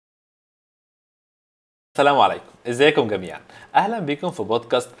السلام عليكم، ازيكم جميعا؟ اهلا بكم في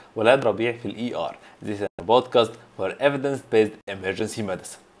بودكاست ولاد ربيع في الاي ار. This is a podcast for evidence-based emergency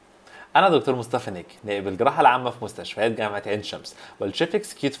medicine. انا دكتور مصطفى ناجي، نائب الجراحه العامه في مستشفيات جامعه عين شمس والشيف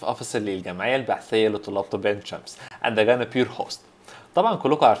اكسكيوتيف اوفيسر للجمعيه البحثيه لطلاب طب عين شمس and a pure host. طبعا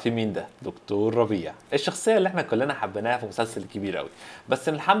كلكم عارفين مين ده، دكتور ربيع، الشخصيه اللي احنا كلنا حبيناها في مسلسل كبير قوي. بس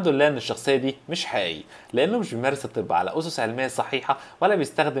الحمد لله ان الشخصيه دي مش حقيقيه، لانه مش بيمارس الطب على اسس علميه صحيحه ولا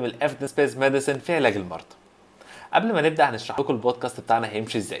بيستخدم الايفيدنس بيز ميديسن في علاج المرضى. قبل ما نبدا هنشرح لكم البودكاست بتاعنا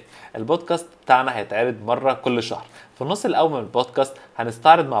هيمشي ازاي. البودكاست بتاعنا هيتعرض مره كل شهر. في النص الاول من البودكاست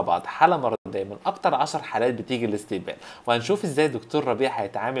هنستعرض مع بعض حاله مرضيه من اكتر 10 حالات بتيجي الاستقبال، وهنشوف ازاي دكتور ربيع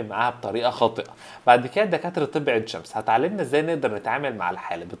هيتعامل معاها بطريقه خاطئه. بعد كده دكاتره طب عين شمس هتعلمنا ازاي نقدر نتعامل مع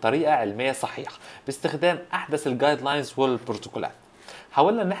الحاله بطريقه علميه صحيحه باستخدام احدث الجايد لاينز والبروتوكولات.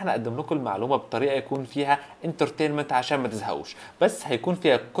 حاولنا ان احنا نقدم لكم المعلومه بطريقه يكون فيها انترتينمنت عشان ما تزهقوش، بس هيكون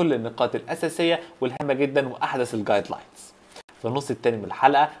فيها كل النقاط الاساسيه والهامه جدا واحدث الجايد لاينز. في النص التاني من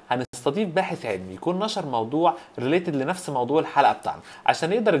الحلقه هنستضيف باحث علمي يكون نشر موضوع ريليتد لنفس موضوع الحلقه بتاعنا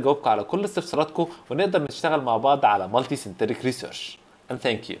عشان يقدر يجاوبكم على كل استفساراتكم ونقدر نشتغل مع بعض على مالتي سنتريك ريسيرش. And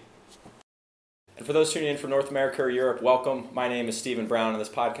thank you. And for those tuning in from North America or Europe, welcome. My name is Stephen Brown, and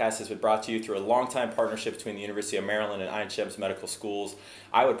this podcast has been brought to you through a long-time partnership between the University of Maryland and Ain Shams Medical Schools.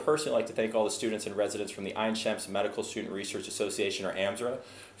 I would personally like to thank all the students and residents from the Ain Shams Medical Student Research Association, or AMSRA,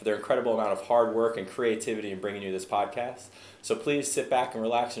 for their incredible amount of hard work and creativity in bringing you this podcast. So please sit back and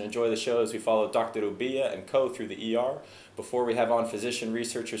relax and enjoy the show as we follow Dr. Rabe3 Co through the ER, before we have on physician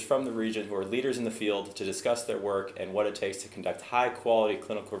researchers from the region who are leaders in the field to discuss their work and what it takes to conduct high-quality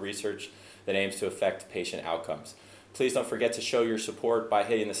clinical research that aims to affect patient outcomes. Please don't forget to show your support by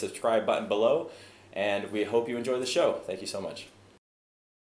hitting the subscribe button below, and we hope you enjoy the show. Thank you so much.